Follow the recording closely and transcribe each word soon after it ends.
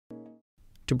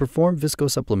To perform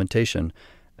viscosupplementation,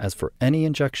 as for any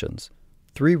injections,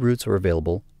 3 routes are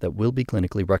available that will be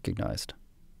clinically recognized.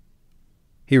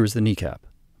 Here is the kneecap,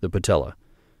 the patella.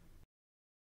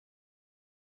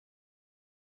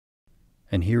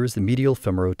 And here is the medial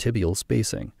femorotibial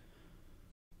spacing.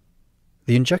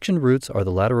 The injection routes are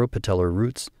the lateropatellar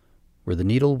routes, where the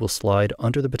needle will slide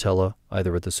under the patella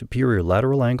either at the superior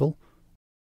lateral angle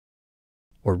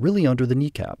or really under the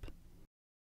kneecap.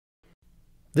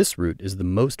 This route is the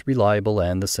most reliable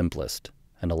and the simplest,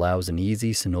 and allows an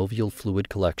easy synovial fluid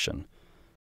collection.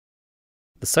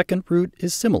 The second route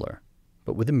is similar,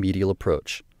 but with a medial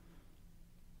approach.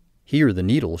 Here the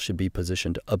needle should be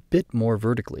positioned a bit more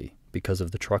vertically because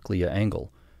of the trochlea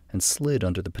angle and slid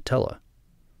under the patella.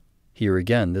 Here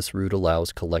again, this route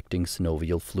allows collecting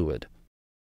synovial fluid.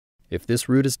 If this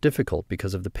route is difficult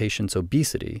because of the patient's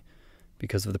obesity,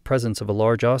 because of the presence of a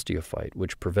large osteophyte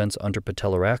which prevents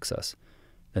underpatellar access,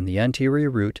 then the anterior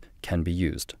route can be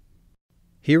used.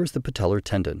 Here is the patellar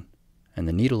tendon, and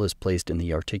the needle is placed in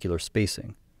the articular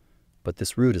spacing, but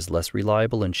this route is less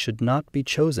reliable and should not be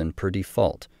chosen per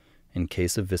default in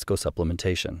case of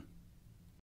viscosupplementation.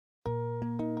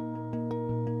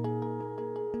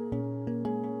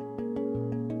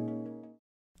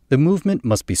 The movement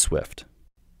must be swift.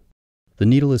 The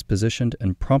needle is positioned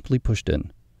and promptly pushed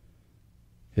in.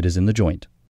 It is in the joint.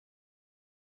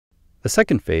 The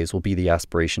second phase will be the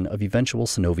aspiration of eventual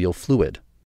synovial fluid.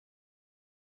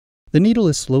 The needle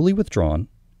is slowly withdrawn,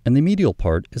 and the medial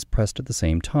part is pressed at the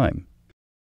same time.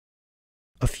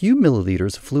 A few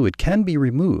milliliters of fluid can be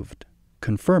removed,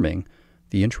 confirming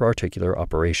the intra-articular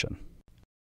operation.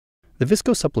 The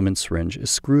viscosupplement syringe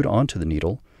is screwed onto the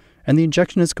needle, and the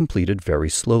injection is completed very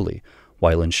slowly,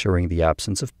 while ensuring the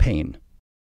absence of pain.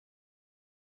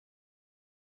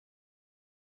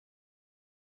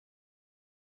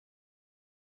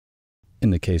 In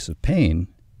the case of pain,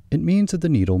 it means that the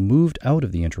needle moved out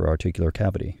of the intra-articular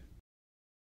cavity.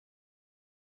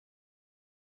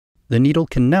 The needle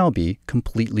can now be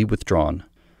completely withdrawn,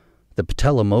 the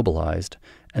patella mobilized,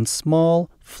 and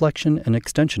small flexion and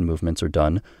extension movements are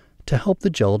done to help the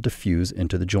gel diffuse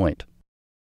into the joint.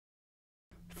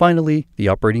 Finally, the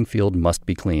operating field must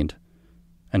be cleaned,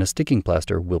 and a sticking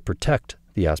plaster will protect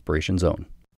the aspiration zone.